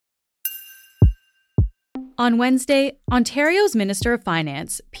On Wednesday, Ontario's Minister of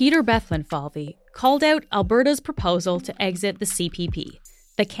Finance, Peter Bethlenfalvy, called out Alberta's proposal to exit the CPP,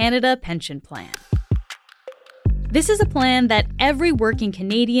 the Canada Pension Plan. This is a plan that every working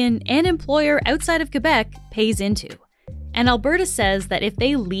Canadian and employer outside of Quebec pays into. And Alberta says that if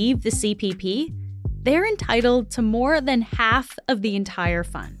they leave the CPP, they're entitled to more than half of the entire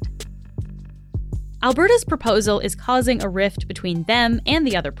fund. Alberta's proposal is causing a rift between them and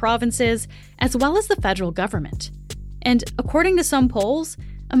the other provinces, as well as the federal government. And according to some polls,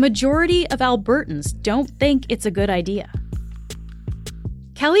 a majority of Albertans don't think it's a good idea.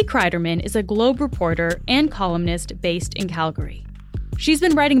 Kelly Kreiderman is a Globe reporter and columnist based in Calgary. She's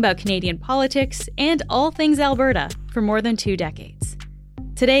been writing about Canadian politics and all things Alberta for more than 2 decades.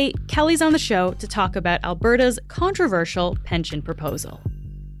 Today, Kelly's on the show to talk about Alberta's controversial pension proposal.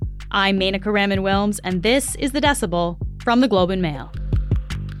 I'm Menaka Raman-Wilms, and this is The Decibel from the Globe and Mail.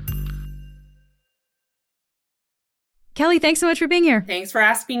 Kelly, thanks so much for being here. Thanks for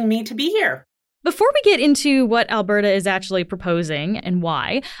asking me to be here. Before we get into what Alberta is actually proposing and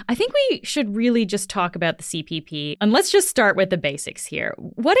why, I think we should really just talk about the CPP. And let's just start with the basics here.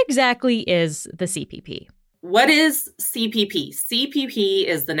 What exactly is the CPP? What is CPP? CPP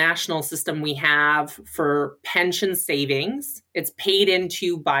is the national system we have for pension savings. It's paid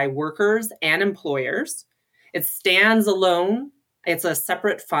into by workers and employers. It stands alone. It's a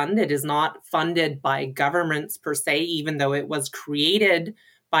separate fund. It is not funded by governments per se, even though it was created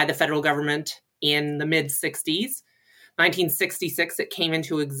by the federal government in the mid-60s. 1966, it came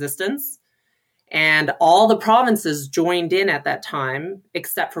into existence. And all the provinces joined in at that time,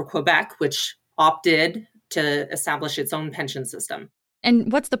 except for Quebec, which opted to establish its own pension system. And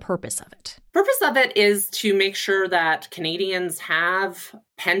what's the purpose of it? Purpose of it is to make sure that Canadians have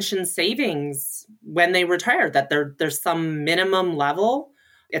pension savings when they retire, that there's some minimum level.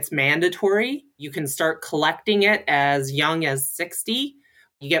 It's mandatory. You can start collecting it as young as 60.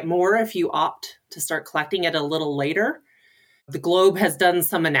 You get more if you opt to start collecting it a little later. The Globe has done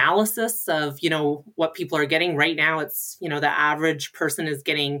some analysis of, what people are getting right now. It's, the average person is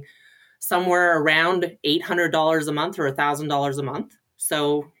getting somewhere around $800 a month or $1,000 a month.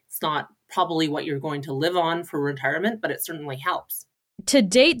 So it's not probably what you're going to live on for retirement, but it certainly helps. To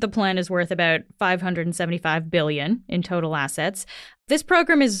date, the plan is worth about $575 billion in total assets. This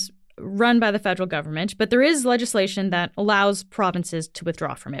program is run by the federal government, but there is legislation that allows provinces to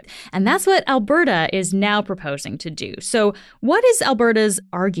withdraw from it. And that's what Alberta is now proposing to do. So what is Alberta's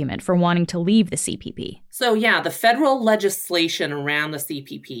argument for wanting to leave the CPP? So the federal legislation around the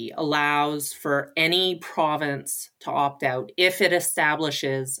CPP allows for any province to opt out if it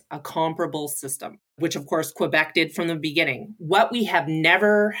establishes a comparable system, which of course Quebec did from the beginning. What we have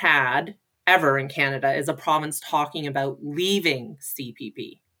never had ever in Canada is a province talking about leaving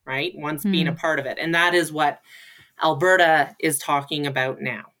CPP. Right? Once being a part of it. And that is what Alberta is talking about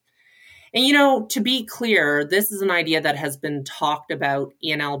now. And, to be clear, this is an idea that has been talked about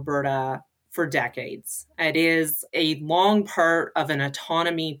in Alberta for decades. It is a long part of an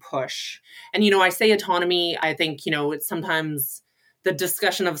autonomy push. And, I say autonomy, I think, it's sometimes the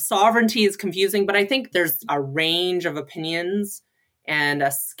discussion of sovereignty is confusing, but I think there's a range of opinions and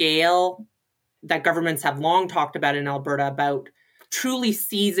a scale that governments have long talked about in Alberta about truly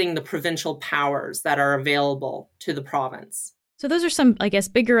seizing the provincial powers that are available to the province. So those are some, I guess,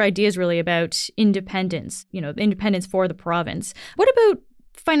 bigger ideas really about independence, independence for the province. What about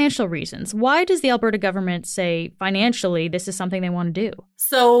financial reasons? Why does the Alberta government say financially this is something they want to do?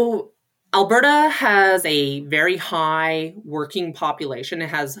 So Alberta has a very high working population.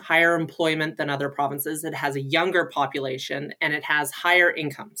 It has higher employment than other provinces. It has a younger population and it has higher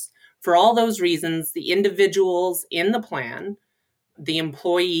incomes. For all those reasons, the individuals in the plan, the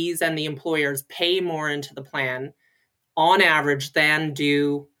employees and the employers pay more into the plan on average than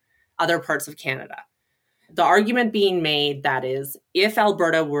do other parts of Canada. The argument being made that is, if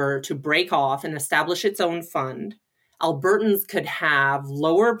Alberta were to break off and establish its own fund, Albertans could have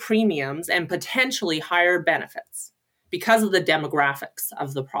lower premiums and potentially higher benefits because of the demographics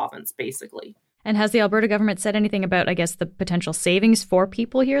of the province, basically. And has the Alberta government said anything about, I guess, the potential savings for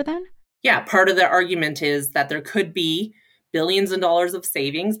people here then? Yeah, part of the argument is that there could be billions of dollars of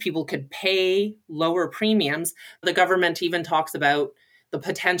savings. People could pay lower premiums. The government even talks about the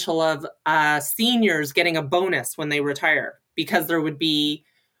potential of seniors getting a bonus when they retire because there would be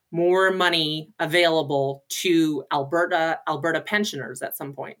more money available to Alberta pensioners at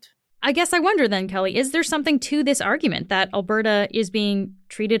some point. I guess I wonder then, Kelly, is there something to this argument that Alberta is being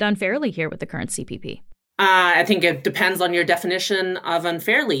treated unfairly here with the current CPP? I think it depends on your definition of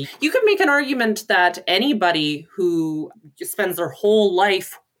unfairly. You could make an argument that anybody who spends their whole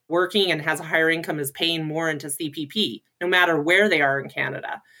life working and has a higher income is paying more into CPP, no matter where they are in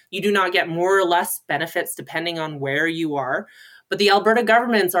Canada. You do not get more or less benefits depending on where you are. But the Alberta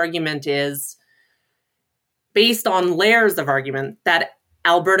government's argument is based on layers of argument that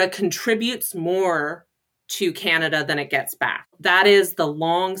Alberta contributes more to Canada than it gets back. That is the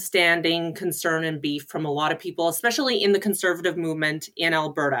long-standing concern and beef from a lot of people, especially in the conservative movement in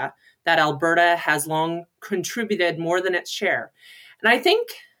Alberta, that Alberta has long contributed more than its share. And I think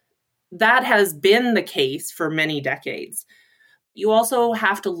that has been the case for many decades. You also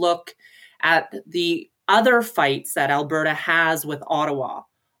have to look at the other fights that Alberta has with Ottawa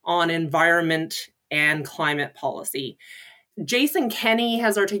on environment and climate policy. Jason Kenney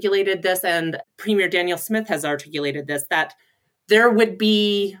has articulated this, and Premier Danielle Smith has articulated this, that there would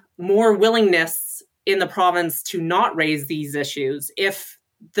be more willingness in the province to not raise these issues if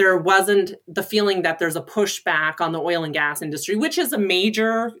there wasn't the feeling that there's a pushback on the oil and gas industry, which is a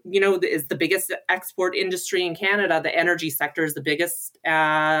major, is the biggest export industry in Canada. The energy sector is the biggest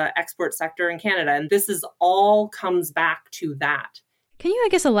export sector in Canada. And this is all comes back to that. Can you, I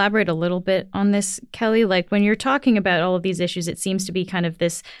guess, elaborate a little bit on this, Kelly? Like when you're talking about all of these issues, it seems to be kind of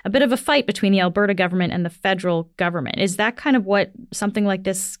a bit of a fight between the Alberta government and the federal government. Is that kind of what something like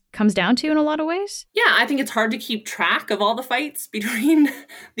this comes down to in a lot of ways? Yeah, I think it's hard to keep track of all the fights between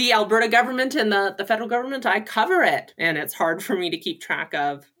the Alberta government and the federal government. I cover it, and it's hard for me to keep track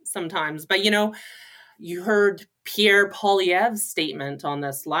of sometimes. But, you heard Pierre Poilievre's statement on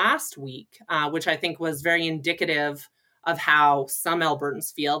this last week, which I think was very indicative of how some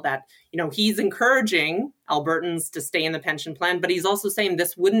Albertans feel that, he's encouraging Albertans to stay in the pension plan, but he's also saying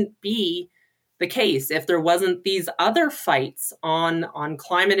this wouldn't be the case if there wasn't these other fights on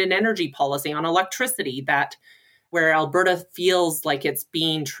climate and energy policy, on electricity, that where Alberta feels like it's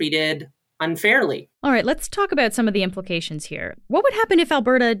being treated unfairly. All right, let's talk about some of the implications here. What would happen if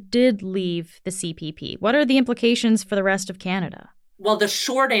Alberta did leave the CPP? What are the implications for the rest of Canada? Well, the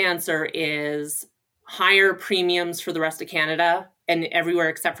short answer is higher premiums for the rest of Canada and everywhere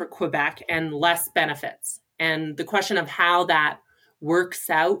except for Quebec, and less benefits. And the question of how that works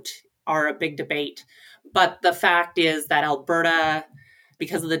out are a big debate. But the fact is that Alberta,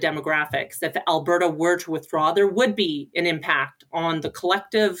 because of the demographics, if Alberta were to withdraw, there would be an impact on the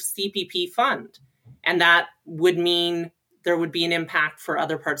collective CPP fund. And that would mean there would be an impact for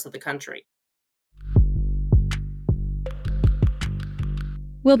other parts of the country.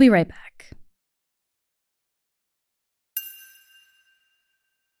 We'll be right back.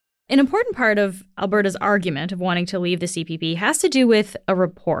 An important part of Alberta's argument of wanting to leave the CPP has to do with a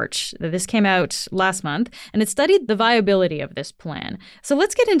report. This came out last month, and it studied the viability of this plan. So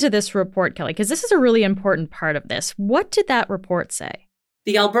let's get into this report, Kelly, because this is a really important part of this. What did that report say?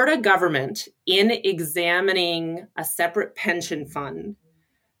 The Alberta government, in examining a separate pension fund,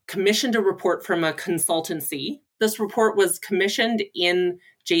 commissioned a report from a consultancy. This report was commissioned in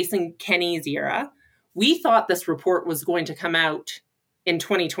Jason Kenney's era. We thought this report was going to come out in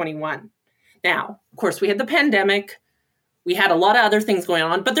 2021. Now, of course, we had the pandemic. We had a lot of other things going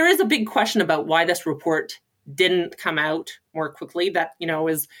on, but there is a big question about why this report didn't come out more quickly. That,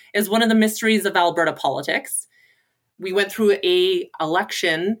 is one of the mysteries of Alberta politics. We went through an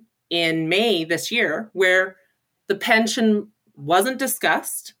election in May this year where the pension wasn't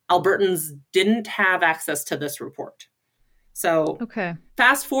discussed. Albertans didn't have access to this report. So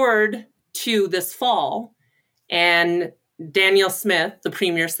Fast forward to this fall, and Danielle Smith, the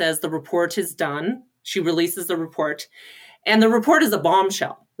premier, says the report is done. She releases the report, and the report is a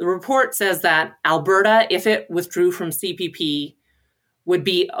bombshell. The report says that Alberta, if it withdrew from CPP, would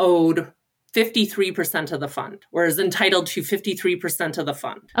be owed 53% of the fund, or is entitled to 53% of the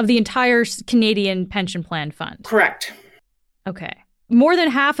fund. Of the entire Canadian pension plan fund? Correct. Okay. More than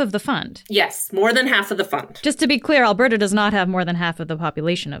half of the fund? Yes, more than half of the fund. Just to be clear, Alberta does not have more than half of the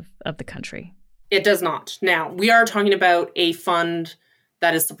population of the country. It does not. Now, we are talking about a fund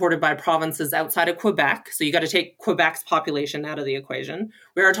that is supported by provinces outside of Quebec. So you got to take Quebec's population out of the equation.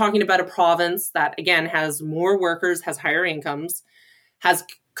 We are talking about a province that, again, has more workers, has higher incomes, has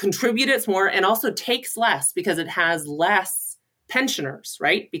contributed more, and also takes less because it has less pensioners,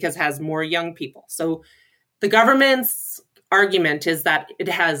 right? Because it has more young people. So the government's argument is that it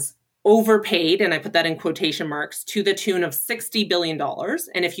has overpaid, and I put that in quotation marks, to the tune of $60 billion.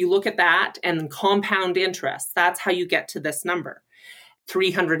 And if you look at that and compound interest, that's how you get to this number,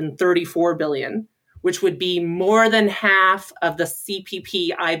 $334 billion, which would be more than half of the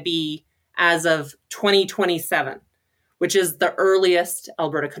CPP-IB as of 2027, which is the earliest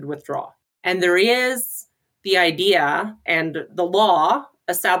Alberta could withdraw. And there is the idea, and the law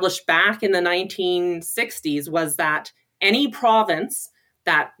established back in the 1960s was that any province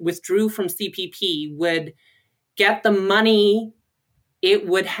that withdrew from CPP would get the money it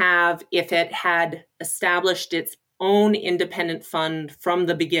would have if it had established its own independent fund from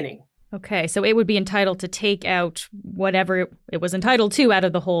the beginning. Okay, so it would be entitled to take out whatever it was entitled to out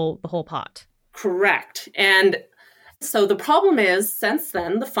of the whole pot. Correct. And so the problem is, since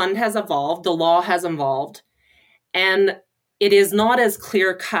then, the fund has evolved, the law has evolved, and it is not as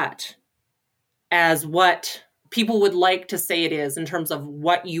clear-cut as what people would like to say it is in terms of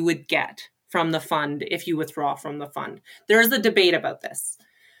what you would get from the fund if you withdraw from the fund. There is a debate about this.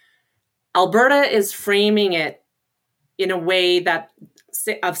 Alberta is framing it in a way that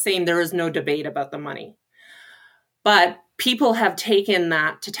of saying there is no debate about the money. But people have taken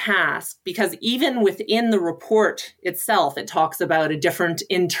that to task because even within the report itself, it talks about a different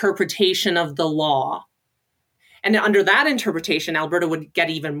interpretation of the law. And under that interpretation, Alberta would get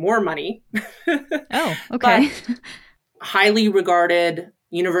even more money. Oh, okay. Highly regarded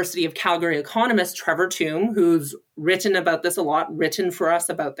University of Calgary economist Trevor Tombe, who's written about this a lot, written for us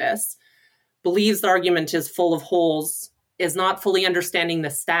about this, believes the argument is full of holes, is not fully understanding the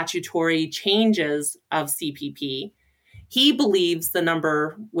statutory changes of CPP. He believes the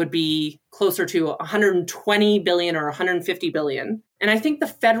number would be closer to 120 billion or 150 billion. And I think the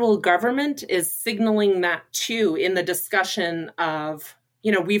federal government is signaling that too in the discussion of,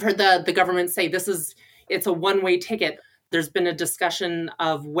 we've heard the government say it's a one-way ticket. There's been a discussion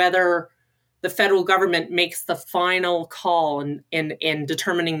of whether the federal government makes the final call in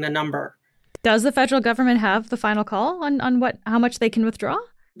determining the number. Does the federal government have the final call on how much they can withdraw?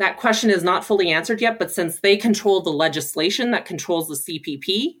 That question is not fully answered yet, but since they control the legislation that controls the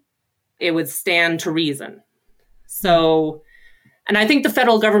CPP, it would stand to reason. So, and I think the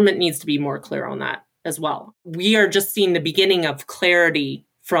federal government needs to be more clear on that as well. We are just seeing the beginning of clarity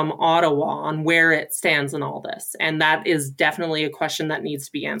from Ottawa on where it stands in all this. And that is definitely a question that needs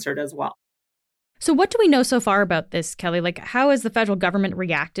to be answered as well. So what do we know so far about this, Kelly? Like, how has the federal government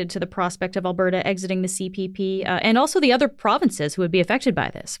reacted to the prospect of Alberta exiting the CPP and also the other provinces who would be affected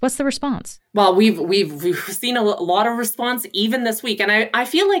by this? What's the response? Well, we've seen a lot of response even this week. And I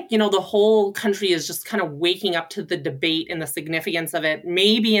feel like, the whole country is just kind of waking up to the debate and the significance of it.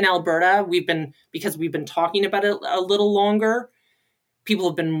 Maybe in Alberta, because we've been talking about it a little longer, people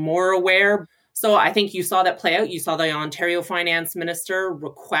have been more aware. So I think you saw that play out. You saw the Ontario finance minister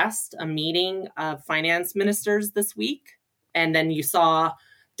request a meeting of finance ministers this week. And then you saw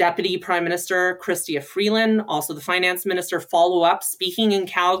Deputy Prime Minister Chrystia Freeland, also the finance minister, follow up speaking in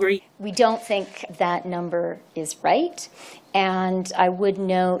Calgary. We don't think that number is right. And I would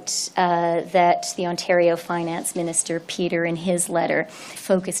note that the Ontario Finance Minister, Peter, in his letter,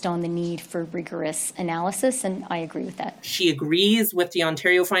 focused on the need for rigorous analysis, and I agree with that. She agrees with the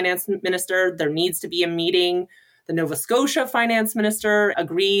Ontario Finance Minister. There needs to be a meeting. The Nova Scotia Finance Minister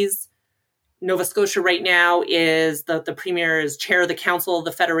agrees. Nova Scotia right now is the Premier is chair of the Council of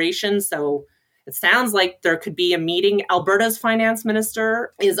the Federation, so it sounds like there could be a meeting. Alberta's Finance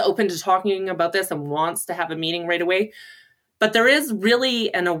Minister is open to talking about this and wants to have a meeting right away. But there is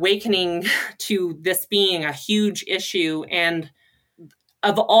really an awakening to this being a huge issue. And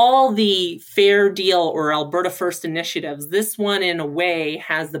of all the Fair Deal or Alberta First initiatives, this one in a way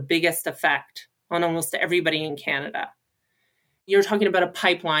has the biggest effect on almost everybody in Canada. You're talking about a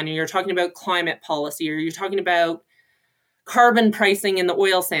pipeline, or you're talking about climate policy, or you're talking about carbon pricing in the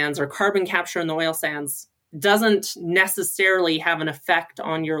oil sands or carbon capture in the oil sands. Doesn't necessarily have an effect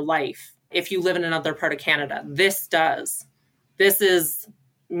on your life if you live in another part of Canada. This does. This is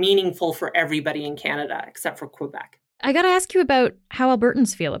meaningful for everybody in Canada, except for Quebec. I got to ask you about how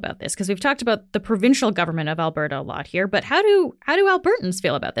Albertans feel about this, because we've talked about the provincial government of Alberta a lot here, but how do Albertans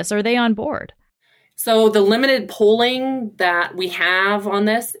feel about this? Are they on board? So the limited polling that we have on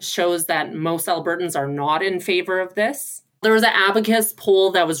this shows that most Albertans are not in favor of this. There was an Abacus poll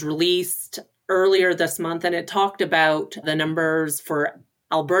that was released earlier this month, and it talked about the numbers for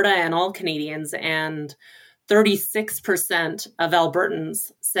Alberta and all Canadians, and 36% of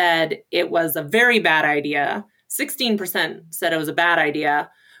Albertans said it was a very bad idea. 16% said it was a bad idea,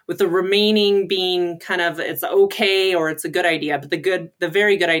 with the remaining being kind of it's okay or it's a good idea. But the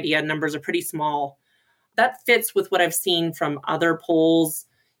very good idea numbers are pretty small. That fits with what I've seen from other polls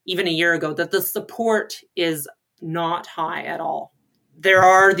even a year ago, that the support is not high at all. There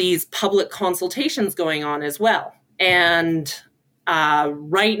are these public consultations going on as well. And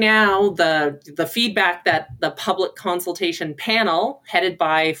right now, the feedback that the public consultation panel, headed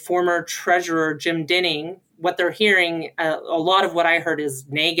by former Treasurer Jim Dinning, what they're hearing, a lot of what I heard is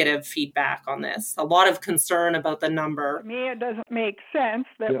negative feedback on this, a lot of concern about the number. To me, it doesn't make sense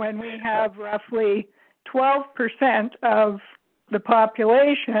that when we have roughly 12% of the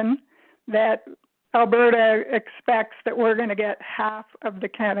population, that Alberta expects that we're going to get half of the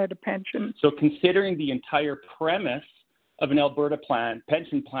Canada pension. So considering the entire premise of an Alberta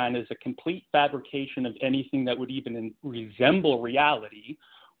pension plan is a complete fabrication of anything that would even resemble reality,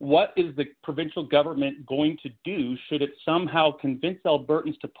 what is the provincial government going to do should it somehow convince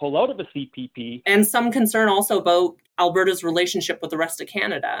Albertans to pull out of the CPP? And some concern also about Alberta's relationship with the rest of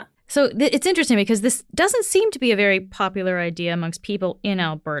Canada. So it's interesting because this doesn't seem to be a very popular idea amongst people in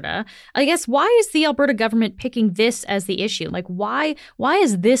Alberta. I guess, why is the Alberta government picking this as the issue? Like, why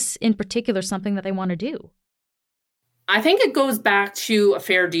is this in particular something that they want to do? I think it goes back to a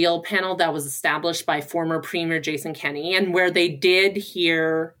fair deal panel that was established by former Premier Jason Kenney, and where they did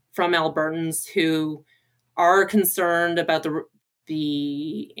hear from Albertans who are concerned about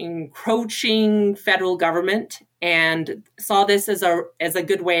the encroaching federal government and saw this as a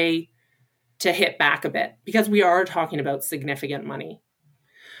good way to hit back a bit, because we are talking about significant money.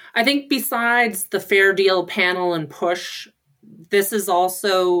 I think besides the fair deal panel and push, this is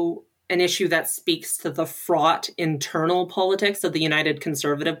also an issue that speaks to the fraught internal politics of the United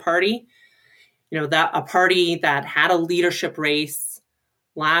Conservative Party. You know, that a party that had a leadership race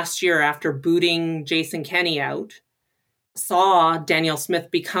last year after booting Jason Kenney out, saw Danielle Smith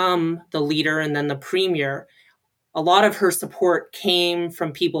become the leader and then the premier. A lot of her support came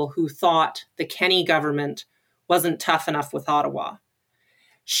from people who thought the Kenney government wasn't tough enough with Ottawa.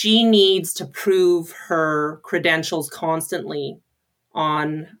 She needs to prove her credentials constantly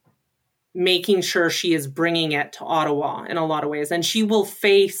on making sure she is bringing it to Ottawa in a lot of ways. And she will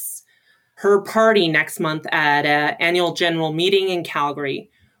face her party next month at an annual general meeting in Calgary,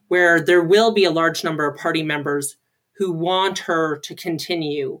 where there will be a large number of party members who want her to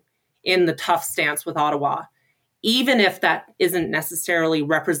continue in the tough stance with Ottawa, even if that isn't necessarily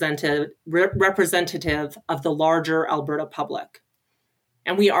representative of the larger Alberta public.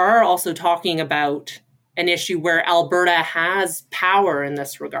 And we are also talking about an issue where Alberta has power in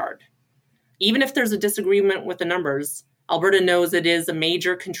this regard. Even if there's a disagreement with the numbers, Alberta knows it is a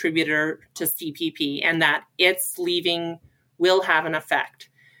major contributor to CPP and that its leaving will have an effect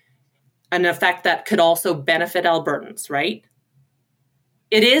that could also benefit Albertans, right?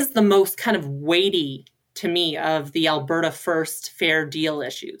 It is the most kind of weighty, to me, of the Alberta First fair deal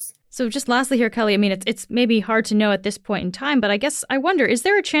issues. So just lastly here, Kelly, I mean, it's maybe hard to know at this point in time, but I guess I wonder, is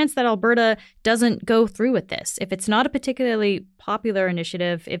there a chance that Alberta doesn't go through with this? If it's not a particularly popular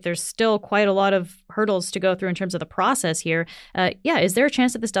initiative, if there's still quite a lot of hurdles to go through in terms of the process here, is there a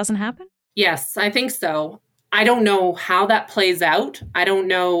chance that this doesn't happen? Yes, I think so. I don't know how that plays out. I don't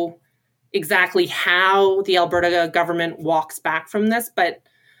know exactly how the Alberta government walks back from this, but,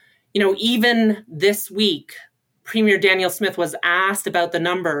 you know, even this week, Premier Danielle Smith was asked about the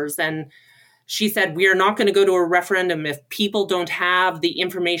numbers, and she said, we are not going to go to a referendum if people don't have the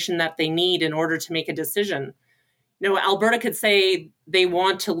information that they need in order to make a decision. You know, Alberta could say they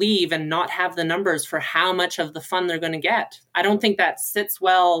want to leave and not have the numbers for how much of the fund they're going to get. I don't think that sits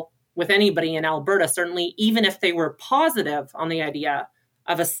well with anybody in Alberta, certainly, even if they were positive on the idea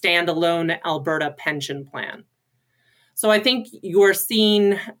of a standalone Alberta pension plan. So I think you're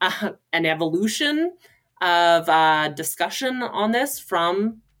seeing an evolution of discussion on this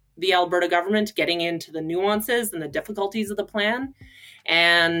from the Alberta government, getting into the nuances and the difficulties of the plan.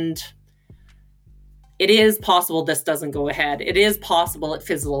 And it is possible this doesn't go ahead. It is possible it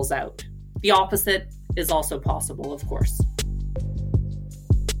fizzles out. The opposite is also possible, of course.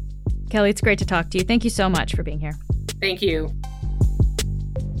 Kelly, it's great to talk to you. Thank you so much for being here. Thank you.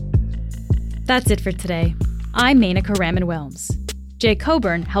 That's it for today. I'm Menaka Raman-Wilms. Jay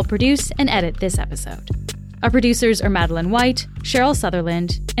Coburn helped produce and edit this episode. Our producers are Madeline White, Cheryl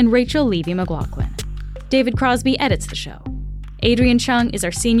Sutherland, and Rachel Levy-McLaughlin. David Crosby edits the show. Adrian Chung is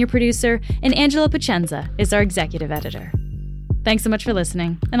our senior producer, and Angela Pacenza is our executive editor. Thanks so much for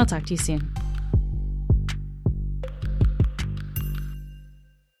listening, and I'll talk to you soon.